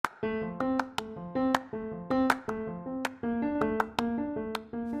G'day,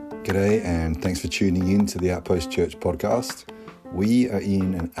 and thanks for tuning in to the Outpost Church podcast. We are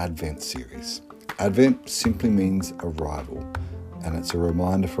in an Advent series. Advent simply means arrival, and it's a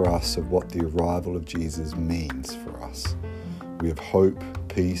reminder for us of what the arrival of Jesus means for us. We have hope,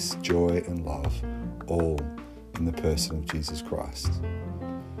 peace, joy, and love, all in the person of Jesus Christ.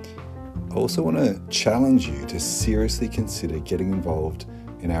 I also want to challenge you to seriously consider getting involved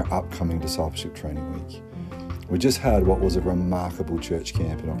in our upcoming Discipleship Training Week. We just had what was a remarkable church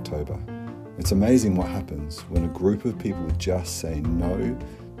camp in October. It's amazing what happens when a group of people just say no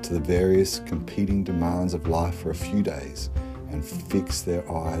to the various competing demands of life for a few days and fix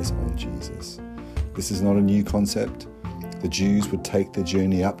their eyes on Jesus. This is not a new concept. The Jews would take the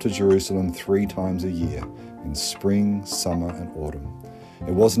journey up to Jerusalem 3 times a year, in spring, summer, and autumn.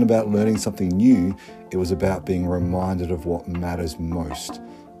 It wasn't about learning something new, it was about being reminded of what matters most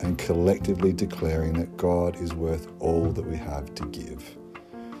and collectively declaring that God is worth all that we have to give.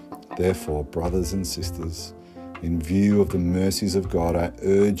 Therefore, brothers and sisters, in view of the mercies of God, I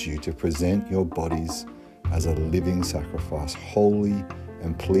urge you to present your bodies as a living sacrifice, holy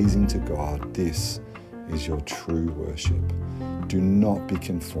and pleasing to God. This is your true worship. Do not be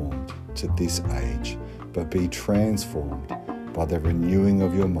conformed to this age, but be transformed by the renewing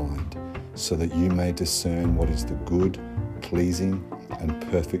of your mind, so that you may discern what is the good, pleasing, and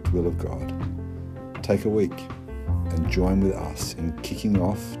perfect will of God. Take a week and join with us in kicking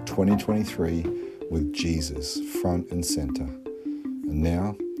off 2023 with Jesus front and center. And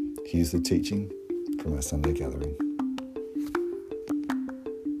now, here's the teaching from our Sunday gathering.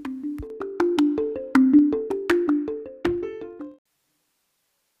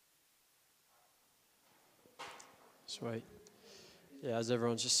 Sweet. Yeah, as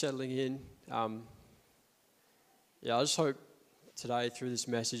everyone's just settling in, I just hope today through this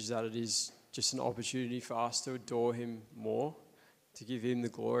message that it is just an opportunity for us to adore him more, to give him the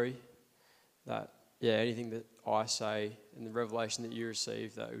glory, that, anything that I say and the revelation that you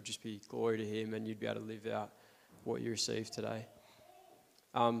receive, that it would just be glory to him and you'd be able to live out what you received today.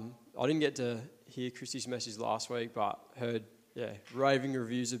 I didn't get to hear Christy's message last week, but heard, raving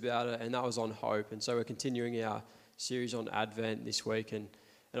reviews about it, and that was on hope. And so we're continuing our series on Advent this week, and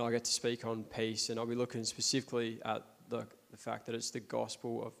I get to speak on peace, and I'll be looking specifically at the fact that it's the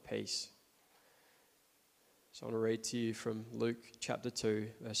gospel of peace. So I want to read to you from Luke chapter 2,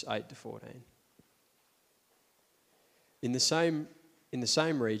 verse 8 to 14. In the same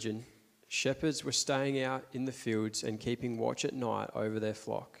region, shepherds were staying out in the fields and keeping watch at night over their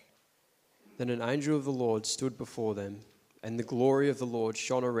flock. Then an angel of the Lord stood before them, and the glory of the Lord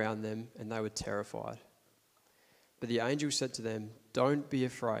shone around them, and they were terrified. But the angel said to them, "Don't be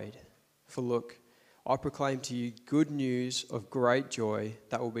afraid, for look, I proclaim to you good news of great joy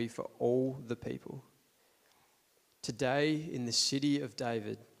that will be for all the people. Today in the city of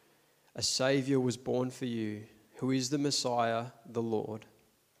David, a Saviour was born for you, who is the Messiah, the Lord.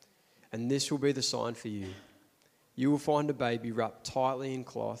 And this will be the sign for you. You will find a baby wrapped tightly in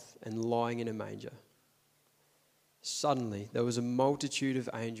cloth and lying in a manger." Suddenly there was a multitude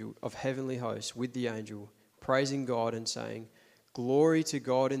of heavenly hosts with the angel, praising God and saying, "Glory to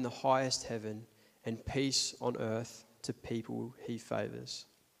God in the highest heaven, and peace on earth to people he favours."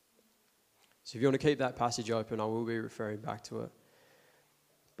 So if you want to keep that passage open, I will be referring back to it.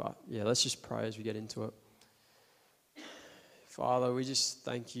 But let's just pray as we get into it. Father, we just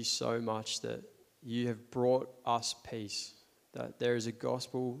thank you so much that you have brought us peace, that there is a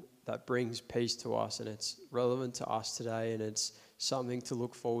gospel that brings peace to us, and it's relevant to us today, and it's something to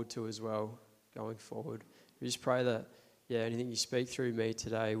look forward to as well going forward. We just pray that, anything you speak through me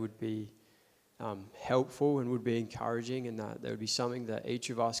today would be helpful and would be encouraging, and that there would be something that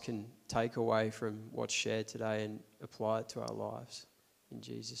each of us can take away from what's shared today and apply it to our lives. In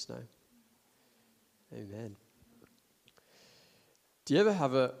Jesus' name. Amen. Do you ever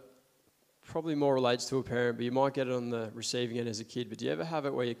have probably more relates to a parent, but you might get it on the receiving end as a kid, but do you ever have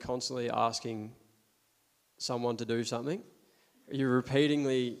it where you're constantly asking someone to do something? You're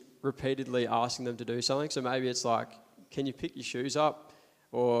repeatedly asking them to do something. So maybe it's like, can you pick your shoes up?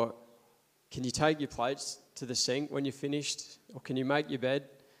 Or can you take your plates to the sink when you're finished? Or can you make your bed?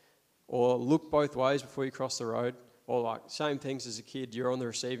 Or look both ways before you cross the road? Or like same things as a kid, you're on the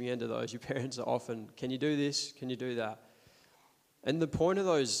receiving end of those. Your parents are often, can you do this? Can you do that? And the point of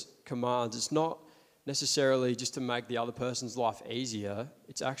those commands, it's not necessarily just to make the other person's life easier.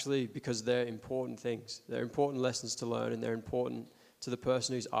 It's actually because they're important things. They're important lessons to learn, and they're important to the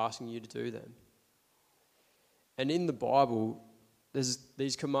person who's asking you to do them. And in the Bible, there's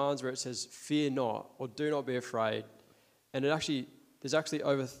these commands where it says, fear not, or do not be afraid. And it actually there's actually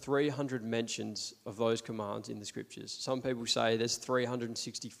over 300 mentions of those commands in the scriptures. Some people say there's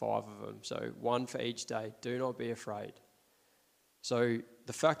 365 of them, so one for each day. Do not be afraid. So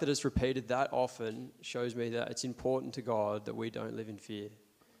the fact that it's repeated that often shows me that it's important to God that we don't live in fear,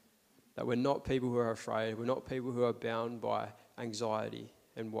 that we're not people who are afraid, we're not people who are bound by anxiety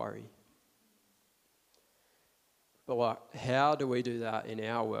and worry. But how do we do that in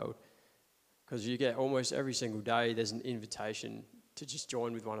our world? Because you get almost every single day there's an invitation to just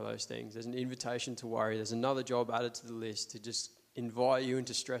join with one of those things. There's an invitation to worry. There's another job added to the list to just invite you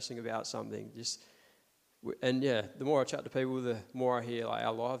into stressing about something. The more I chat to people, the more I hear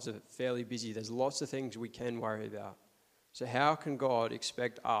our lives are fairly busy. There's lots of things we can worry about. So how can God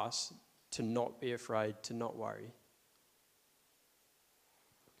expect us to not be afraid, to not worry?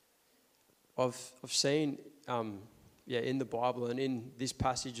 I've seen in the Bible and in this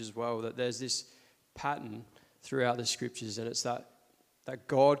passage as well that there's this pattern throughout the scriptures, and it's that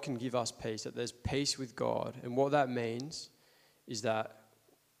God can give us peace, that there's peace with God. And what that means is that,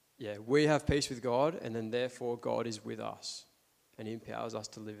 we have peace with God, and then therefore God is with us and He empowers us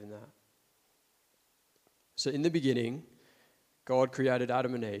to live in that. So in the beginning, God created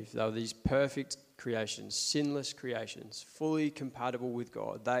Adam and Eve. They were these perfect creations, sinless creations, fully compatible with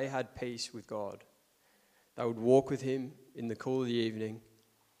God. They had peace with God. They would walk with Him in the cool of the evening.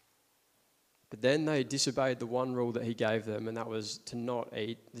 But then they disobeyed the one rule that He gave them, and that was to not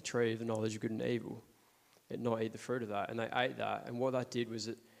eat the tree of the knowledge of good and evil, and not eat the fruit of that. And they ate that, and what that did was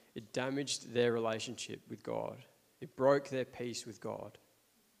it damaged their relationship with God. It broke their peace with God.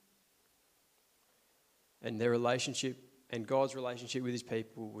 And their relationship and God's relationship with His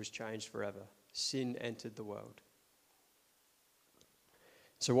people was changed forever. Sin entered the world.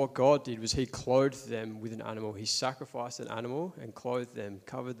 So what God did was He clothed them with an animal. He sacrificed an animal and clothed them,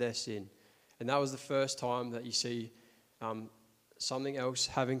 covered their sin. And that was the first time that you see something else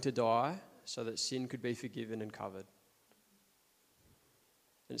having to die so that sin could be forgiven and covered.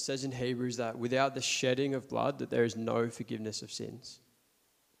 And it says in Hebrews that without the shedding of blood, that there is no forgiveness of sins.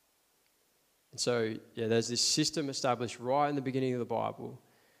 And so, there's this system established right in the beginning of the Bible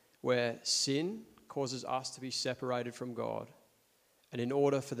where sin causes us to be separated from God. And in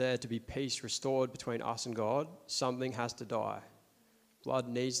order for there to be peace restored between us and God, something has to die. Blood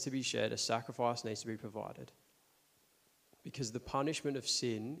needs to be shed, a sacrifice needs to be provided. Because the punishment of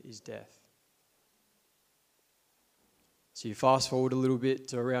sin is death. So you fast forward a little bit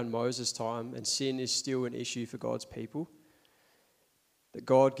to around Moses' time, and sin is still an issue for God's people. That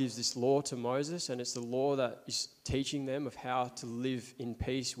God gives this law to Moses, and it's the law that is teaching them of how to live in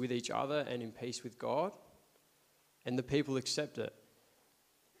peace with each other and in peace with God. And the people accept it.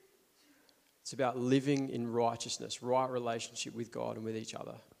 It's about living in righteousness, right relationship with God and with each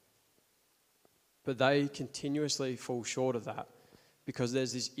other. But they continuously fall short of that because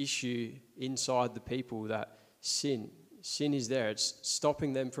there's this issue inside the people that sin is there. It's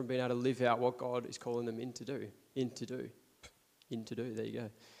stopping them from being able to live out what God is calling them in to do. There you go.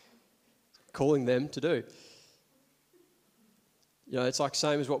 Calling them to do. It's like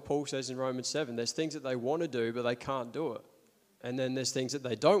same as what Paul says in Romans 7. There's things that they want to do, but they can't do it. And then there's things that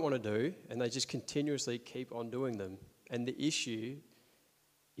they don't want to do, and they just continuously keep on doing them. And the issue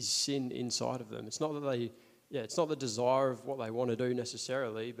is sin inside of them. It's not that it's not the desire of what they want to do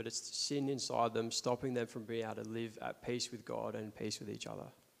necessarily, but it's sin inside them stopping them from being able to live at peace with God and peace with each other.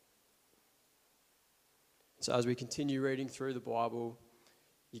 So as we continue reading through the Bible,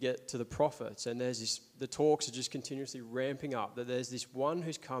 you get to the prophets, and the talks are just continuously ramping up, that there's this one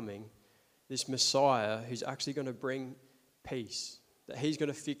who's coming, this Messiah who's actually going to bring peace, that He's going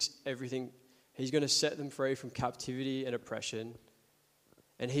to fix everything. He's going to set them free from captivity and oppression.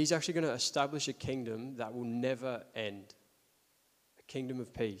 And He's actually going to establish a kingdom that will never end. A kingdom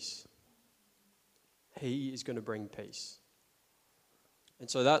of peace. He is going to bring peace. And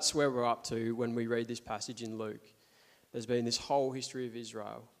so that's where we're up to when we read this passage in Luke. There's been this whole history of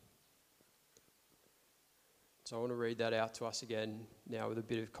Israel. So I want to read that out to us again now with a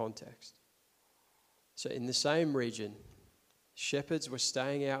bit of context. So in the same region, shepherds were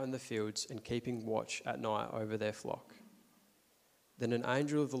staying out in the fields and keeping watch at night over their flock. Then an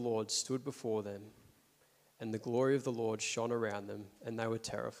angel of the Lord stood before them, and the glory of the Lord shone around them, and they were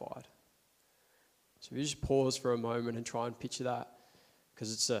terrified. So if you just pause for a moment and try and picture that,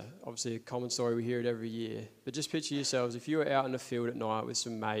 because it's obviously a common story, we hear it every year. But just picture yourselves, if you were out in the field at night with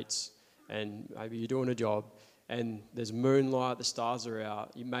some mates, and maybe you're doing a job, and there's moonlight, the stars are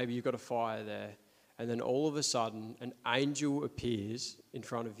out, maybe you've got a fire there, and then all of a sudden an angel appears in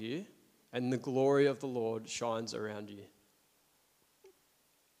front of you, and the glory of the Lord shines around you.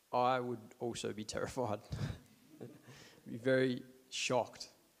 I would also be terrified. Be very shocked.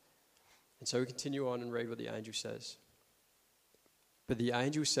 And so we continue on and read what the angel says. But the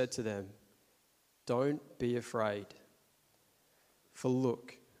angel said to them, "Don't be afraid. For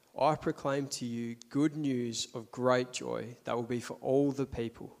look, I proclaim to you good news of great joy that will be for all the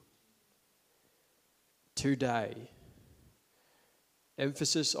people. Today,"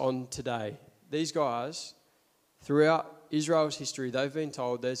 emphasis on today. These guys, throughout Israel's history, they've been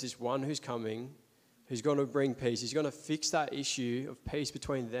told there's this one who's coming, who's going to bring peace. He's going to fix that issue of peace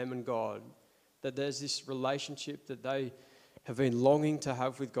between them and God. That there's this relationship that they have been longing to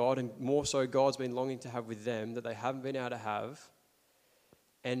have with God, and more so God's been longing to have with them, that they haven't been able to have.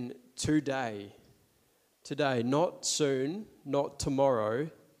 And today, not soon, not tomorrow,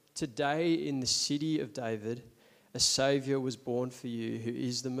 today in the city of David, a Saviour was born for you who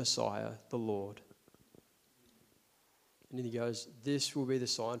is the Messiah, the Lord. And then he goes, "This will be the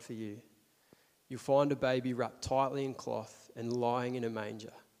sign for you. You'll find a baby wrapped tightly in cloth and lying in a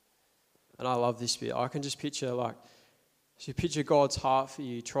manger." And I love this bit. I can just picture God's heart for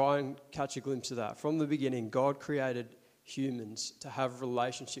you. Try and catch a glimpse of that. From the beginning, God created humans to have a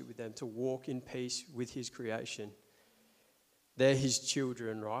relationship with them, to walk in peace with his creation. They're his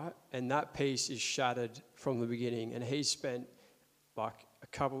children, right? And that peace is shattered from the beginning. And he's spent I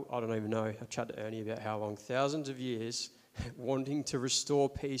don't even know, I chatted to Ernie about how long, thousands of years wanting to restore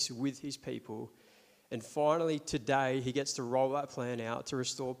peace with his people. And finally today he gets to roll that plan out to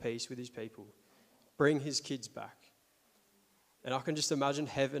restore peace with his people. Bring his kids back. And I can just imagine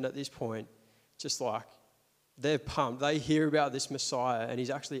heaven at this point, just like, they're pumped. They hear about this Messiah and he's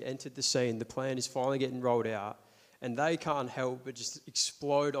actually entered the scene. The plan is finally getting rolled out. And they can't help but just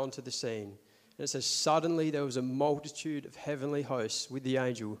explode onto the scene. And it says, suddenly there was a multitude of heavenly hosts with the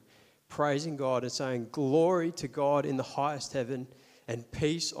angel, praising God and saying, "Glory to God in the highest heaven and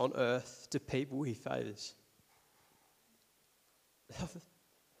peace on earth to people he favours."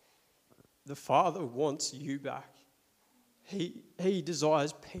 The Father wants you back. He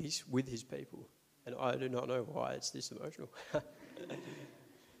desires peace with his people. And I do not know why it's this emotional.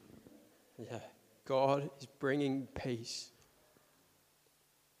 Yeah, God is bringing peace.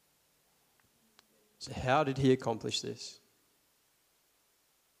 So how did he accomplish this?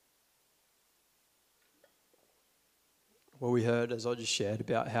 Well, we heard, as I just shared,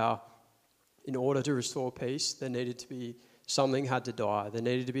 about how in order to restore peace, there needed to be something had to die. There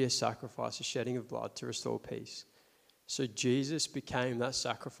needed to be a sacrifice, a shedding of blood to restore peace. So Jesus became that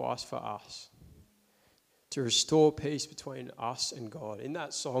sacrifice for us, to restore peace between us and God. In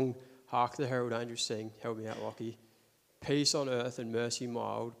that song, "Hark the Herald Angels Sing," help me out, Lockie, "Peace on earth and mercy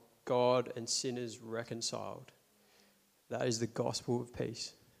mild, God and sinners reconciled." That is the gospel of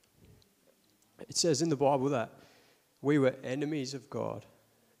peace. It says in the Bible that we were enemies of God,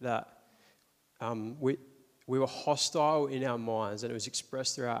 that we were hostile in our minds, and it was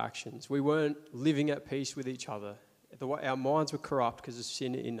expressed through our actions. We weren't living at peace with each other. Our minds were corrupt because of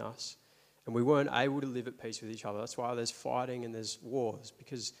sin in us, and we weren't able to live at peace with each other. That's why there's fighting and there's wars,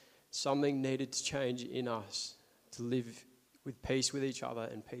 because something needed to change in us to live with peace with each other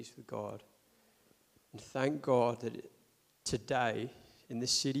and peace with God. And thank God that today, in the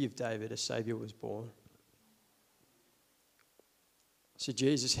city of David, a Saviour was born. So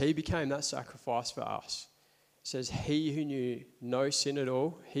Jesus, he became that sacrifice for us. It says, he who knew no sin at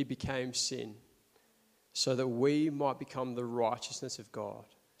all, he became sin, so that we might become the righteousness of God.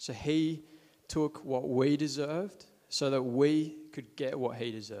 So he took what we deserved so that we could get what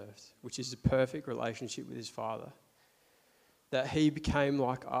he deserved, which is a perfect relationship with his Father. That he became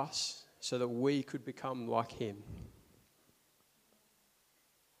like us so that we could become like him.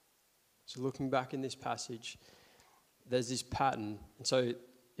 So looking back in this passage, there's this pattern. And so,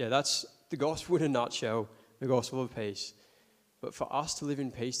 that's the gospel in a nutshell, the gospel of peace. But for us to live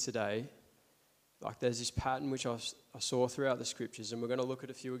in peace today, there's this pattern which I saw throughout the scriptures, and we're going to look at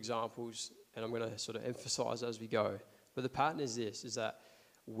a few examples, and I'm going to sort of emphasize as we go. But the pattern is this, is that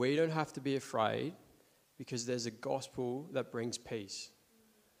we don't have to be afraid because there's a gospel that brings peace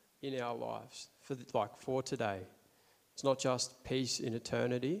in our lives for today. It's not just peace in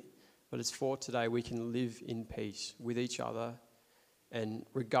eternity, but it's for today. We can live in peace with each other and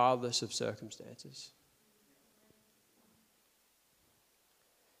regardless of circumstances.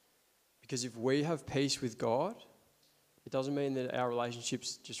 Because if we have peace with God, it doesn't mean that our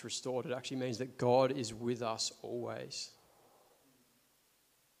relationship's just restored. It actually means that God is with us always.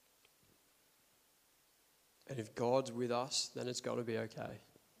 And if God's with us, then it's going to be okay.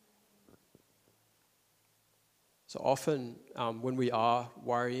 So often when we are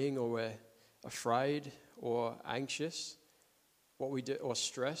worrying or we're afraid or anxious, what we do, or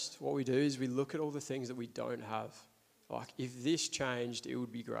stressed, what we do is we look at all the things that we don't have. Like, if this changed, it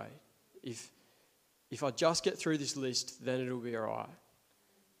would be great. If I just get through this list, then it'll be all right.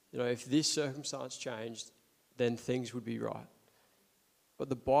 You know, if this circumstance changed, then things would be right. But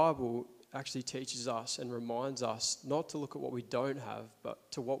the Bible actually teaches us and reminds us not to look at what we don't have,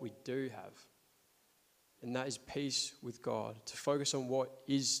 but to what we do have. And that is peace with God, to focus on what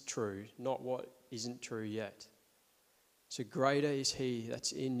is true, not what isn't true yet. So greater is he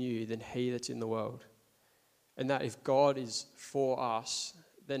that's in you than he that's in the world. And that if God is for us,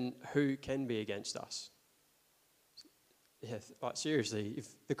 then who can be against us? Yeah, like seriously, if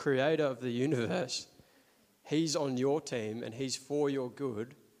the creator of the universe, he's on your team and he's for your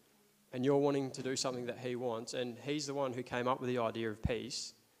good, and you're wanting to do something that he wants, and he's the one who came up with the idea of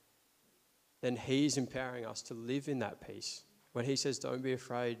peace, then he's empowering us to live in that peace. When he says, don't be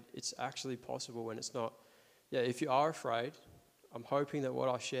afraid, it's actually possible when it's not. Yeah, if you are afraid, I'm hoping that what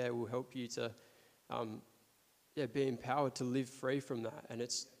I share will help you to be empowered to live free from that. And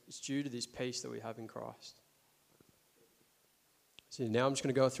it's due to this peace that we have in Christ. So now I'm just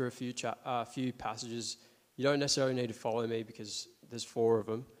going to go through a few passages. You don't necessarily need to follow me because there's 4 of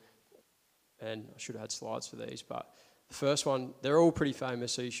them. And I should have had slides for these. But the first one, they're all pretty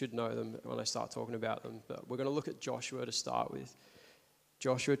famous, so you should know them when I start talking about them. But we're going to look at Joshua to start with.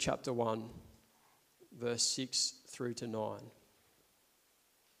 Joshua chapter 1, verse 6 through to 9.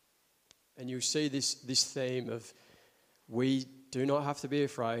 And you'll see this theme of we do not have to be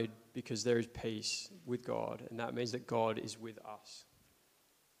afraid because there is peace with God, and that means that God is with us.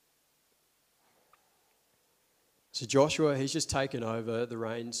 So Joshua, he's just taken over the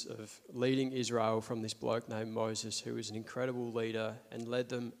reins of leading Israel from this bloke named Moses, who was an incredible leader and led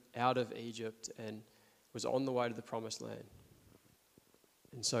them out of Egypt and was on the way to the promised land.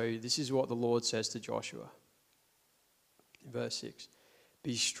 And so this is what the Lord says to Joshua. In verse 6,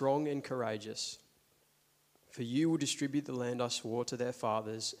 be strong and courageous, for you will distribute the land I swore to their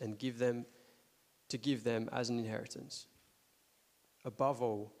fathers and give them as an inheritance. Above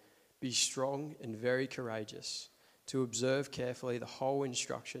all, be strong and very courageous, to observe carefully the whole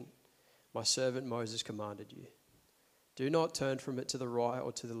instruction my servant Moses commanded you. Do not turn from it to the right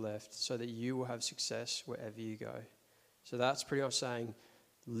or to the left, so that you will have success wherever you go. So that's pretty much saying,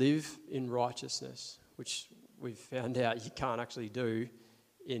 live in righteousness, which we've found out you can't actually do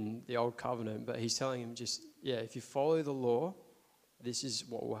in the old covenant. But he's telling him if you follow the law, this is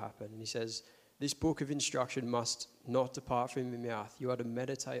what will happen. And he says, this book of instruction must not depart from your mouth. You are to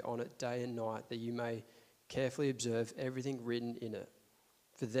meditate on it day and night, that you may carefully observe everything written in it.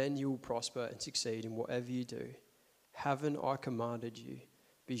 For then you will prosper and succeed in whatever you do. Haven't I commanded you?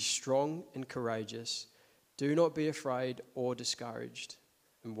 Be strong and courageous. Do not be afraid or discouraged.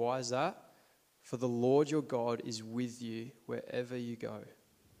 And why is that? For the Lord your God is with you wherever you go.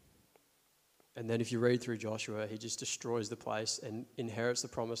 And then if you read through Joshua, he just destroys the place and inherits the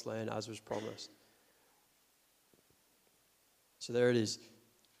promised land as was promised. So there it is.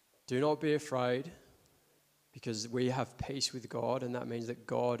 Do not be afraid, because we have peace with God, and that means that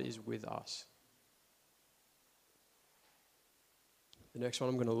God is with us. The next one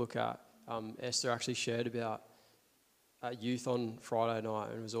I'm going to look at, Esther actually shared about at youth on Friday night,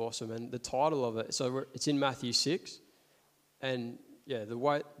 and it was awesome. And the title of it, so it's in Matthew 6, and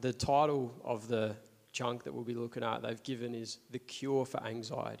the title of the chunk that we'll be looking at, they've given is The Cure for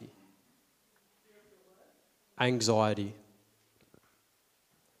Anxiety. Anxiety.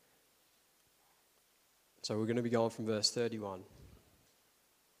 So we're going to be going from verse 31.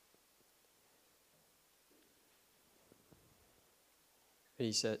 And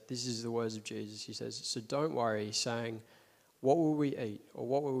he said, this is the words of Jesus. He says, so don't worry, saying, what will we eat, or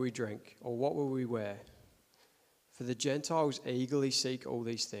what will we drink, or what will we wear? For the Gentiles eagerly seek all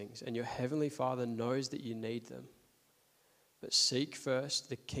these things, and your heavenly Father knows that you need them. But seek first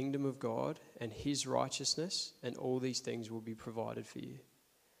the kingdom of God and his righteousness, and all these things will be provided for you.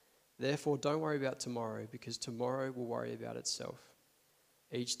 Therefore, don't worry about tomorrow, because tomorrow will worry about itself.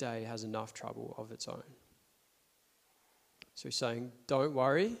 Each day has enough trouble of its own. So he's saying, don't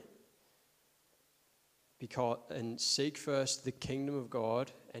worry, and seek first the kingdom of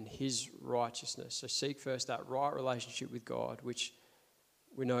God and his righteousness. So seek first that right relationship with God, which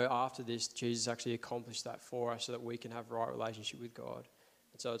we know after this, Jesus actually accomplished that for us so that we can have right relationship with God.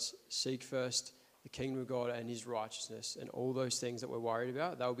 And so it's seek first the kingdom of God and his righteousness, and all those things that we're worried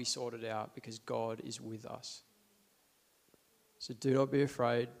about, they'll be sorted out because God is with us. So do not be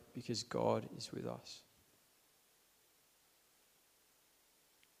afraid, because God is with us.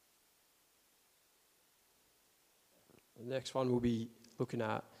 The next one we'll be looking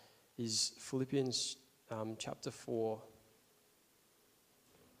at is Philippians chapter 4.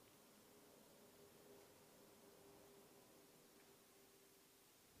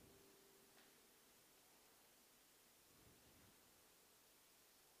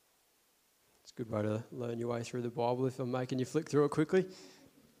 It's a good way to learn your way through the Bible if I'm making you flick through it quickly.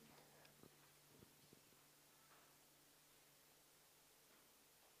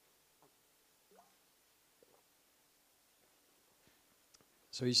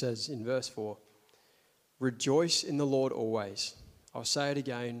 So he says in verse 4, rejoice in the Lord always. I'll say it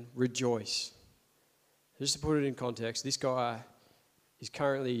again, rejoice. Just to put it in context, this guy is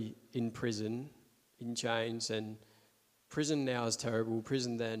currently in prison, in chains, and prison now is terrible.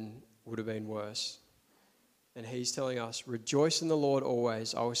 Prison then would have been worse. And he's telling us, rejoice in the Lord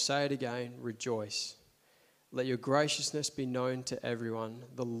always. I will say it again, rejoice. Let your graciousness be known to everyone.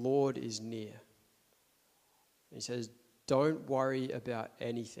 The Lord is near. He says, don't worry about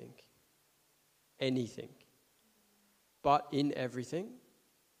anything. Anything. But in everything,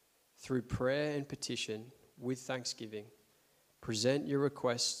 through prayer and petition, with thanksgiving, present your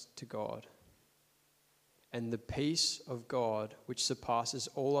requests to God. And the peace of God, which surpasses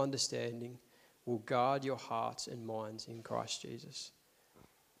all understanding, will guard your hearts and minds in Christ Jesus.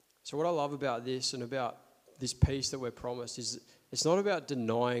 So what I love about this and about this peace that we're promised is it's not about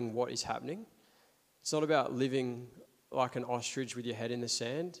denying what is happening. It's not about living like an ostrich with your head in the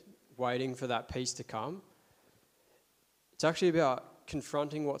sand, waiting for that peace to come. It's actually about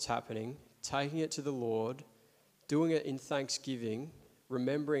confronting what's happening, taking it to the Lord, doing it in thanksgiving,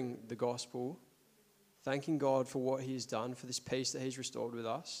 remembering the gospel, thanking God for what he has done, for this peace that he's restored with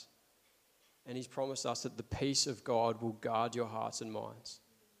us. And he's promised us that the peace of God will guard your hearts and minds.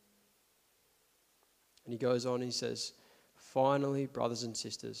 And he goes on, he says, finally, brothers and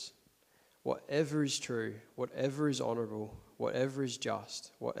sisters, whatever is true, whatever is honourable, whatever is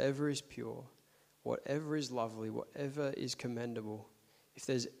just, whatever is pure, whatever is lovely, whatever is commendable, if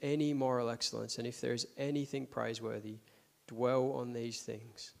there's any moral excellence and if there is anything praiseworthy, dwell on these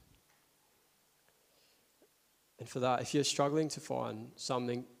things. And for that, if you're struggling to find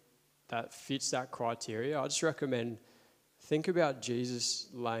something that fits that criteria, I just recommend think about Jesus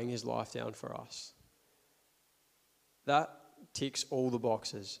laying his life down for us. That ticks all the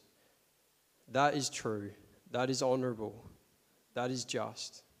boxes. That is true. That is honourable. That is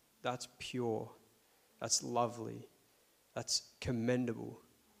just. That's pure. That's lovely. That's commendable.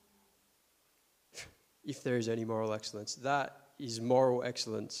 If there is any moral excellence, that is moral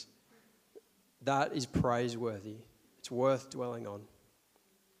excellence. That is praiseworthy. It's worth dwelling on.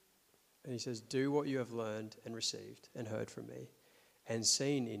 And he says, do what you have learned and received and heard from me and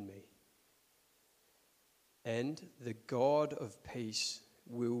seen in me. And the God of peace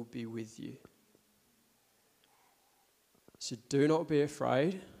will be with you. So do not be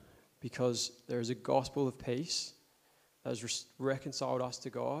afraid, because there is a gospel of peace that has reconciled us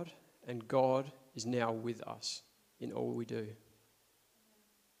to God, and God is now with us in all we do.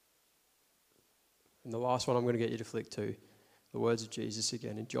 And the last one I'm going to get you to flick to, the words of Jesus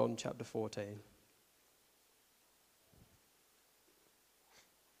again in John chapter 14.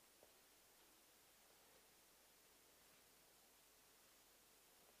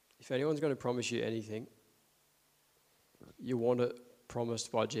 If anyone's going to promise you anything, you want it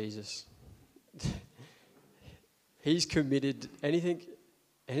promised by Jesus. He's committed. Anything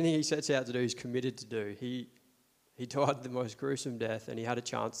he sets out to do, he's committed to do. He died the most gruesome death, and he had a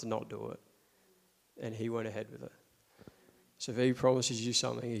chance to not do it, and he went ahead with it. So if he promises you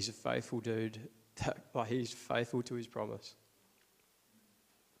something, he's a faithful dude. He's faithful to his promise.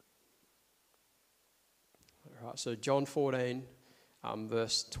 All right, so John 14,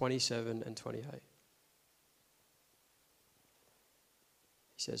 verse 27 and 28.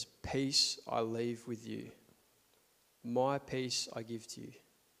 He says, peace I leave with you. My peace I give to you.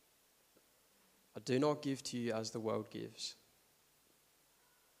 I do not give to you as the world gives.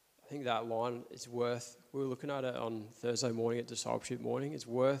 I think that line is worth, we were looking at it on Thursday morning at Discipleship Morning, it's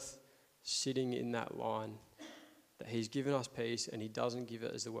worth sitting in that line that he's given us peace and he doesn't give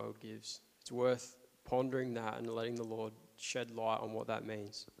it as the world gives. It's worth pondering that and letting the Lord shed light on what that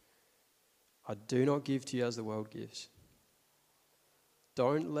means. I do not give to you as the world gives.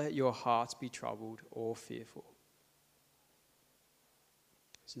 Don't let your hearts be troubled or fearful.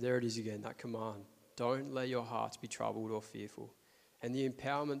 So there it is again, that command. Don't let your hearts be troubled or fearful. And the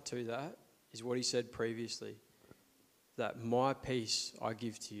empowerment to that is what he said previously, that my peace I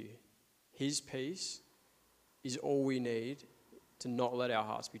give to you. His peace is all we need to not let our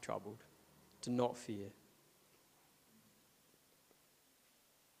hearts be troubled, to not fear.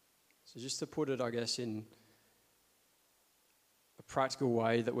 So just to put it, I guess, in a practical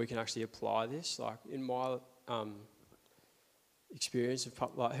way that we can actually apply this, like in my experience of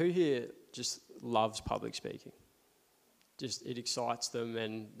like, who here just loves public speaking? Just it excites them,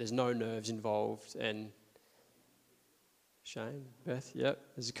 and there's no nerves involved. And Shane, Beth, yep,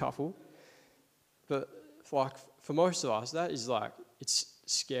 there's a couple. But like for most of us, that is like, it's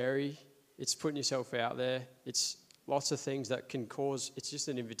scary. It's putting yourself out there. It's lots of things that can cause, it's just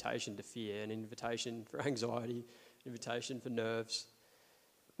an invitation to fear, an invitation for anxiety, an invitation for nerves.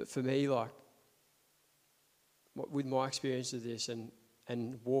 But for me, like, with my experience of this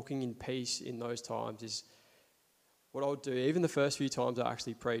and walking in peace in those times is what I would do. Even the first few times I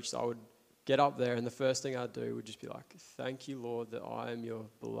actually preached, I would get up there and the first thing I'd do would just be like, thank you, Lord, that I am your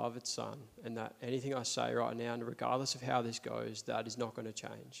beloved son, and that anything I say right now, and regardless of how this goes, that is not going to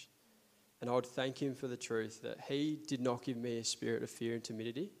change. And I would thank him for the truth that he did not give me a spirit of fear and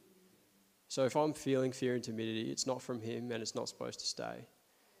timidity. So if I'm feeling fear and timidity, it's not from him and it's not supposed to stay.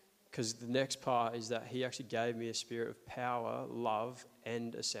 Because the next part is that he actually gave me a spirit of power, love,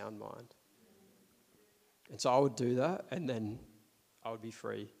 and a sound mind. And so I would do that, and then I would be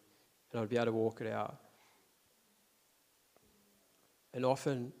free, and I'd be able to walk it out. And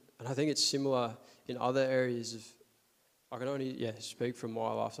often, and I think it's similar in other areas of, I can only speak from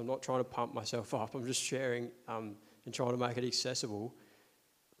my life, so I'm not trying to pump myself up. I'm just sharing and trying to make it accessible.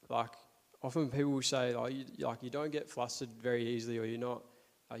 Like, often people will say, you don't get flustered very easily, or you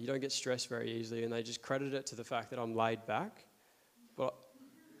don't get stressed very easily, and they just credit it to the fact that I'm laid back. But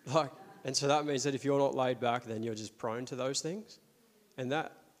and so that means that if you're not laid back, then you're just prone to those things. And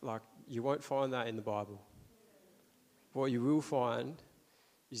that, you won't find that in the Bible. What you will find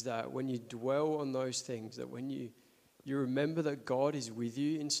is that when you dwell on those things, that when you remember that God is with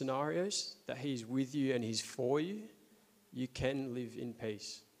you in scenarios, that he's with you and he's for you, you can live in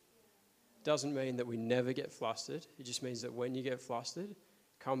peace. It doesn't mean that we never get flustered. It just means that when you get flustered,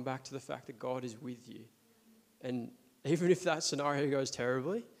 come back to the fact that God is with you. And even if that scenario goes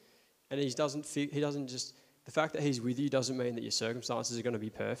terribly, and the fact that he's with you doesn't mean that your circumstances are going to be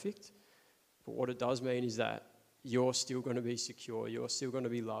perfect. But what it does mean is that you're still going to be secure. You're still going to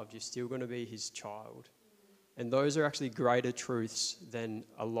be loved. You're still going to be his child. And those are actually greater truths than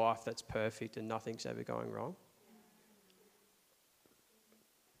a life that's perfect and nothing's ever going wrong.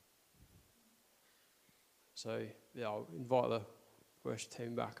 So, I'll invite the worship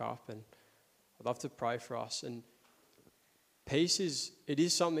team back up, and I'd love to pray for us. And peace is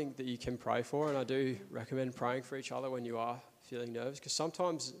something that you can pray for, and I do recommend praying for each other when you are feeling nervous, because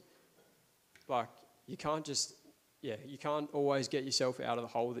sometimes, you can't always get yourself out of the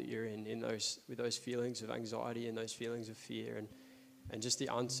hole that you're in with those feelings of anxiety and those feelings of fear and just the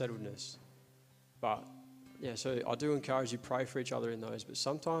unsettledness. But so I do encourage you to pray for each other in those, but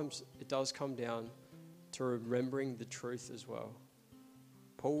sometimes it does come down to remembering the truth as well.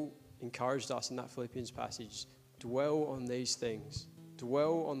 Paul encouraged us in that Philippians passage, dwell on these things,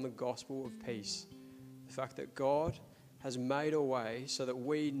 dwell on the gospel of peace, the fact that God has made a way so that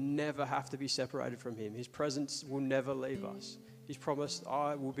we never have to be separated from him. His presence will never leave us. He's promised,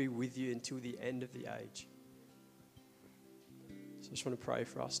 I will be with you until the end of the age. So I just want to pray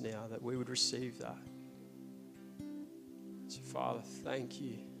for us now that we would receive that. So Father, thank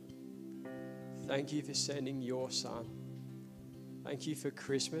you. Thank you for sending your son. Thank you for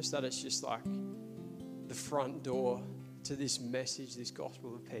Christmas, that it's just like the front door to this message, this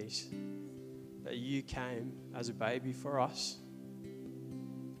gospel of peace. That you came as a baby for us,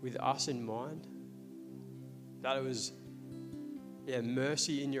 with us in mind. That it was,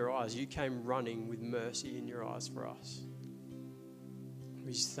 mercy in your eyes. You came running with mercy in your eyes for us.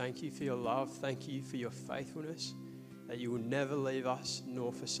 We just thank you for your love. Thank you for your faithfulness, that you will never leave us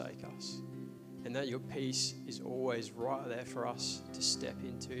nor forsake us. And that your peace is always right there for us to step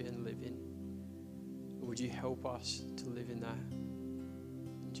into and live in. Would you help us to live in that?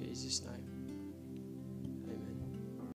 In Jesus' name.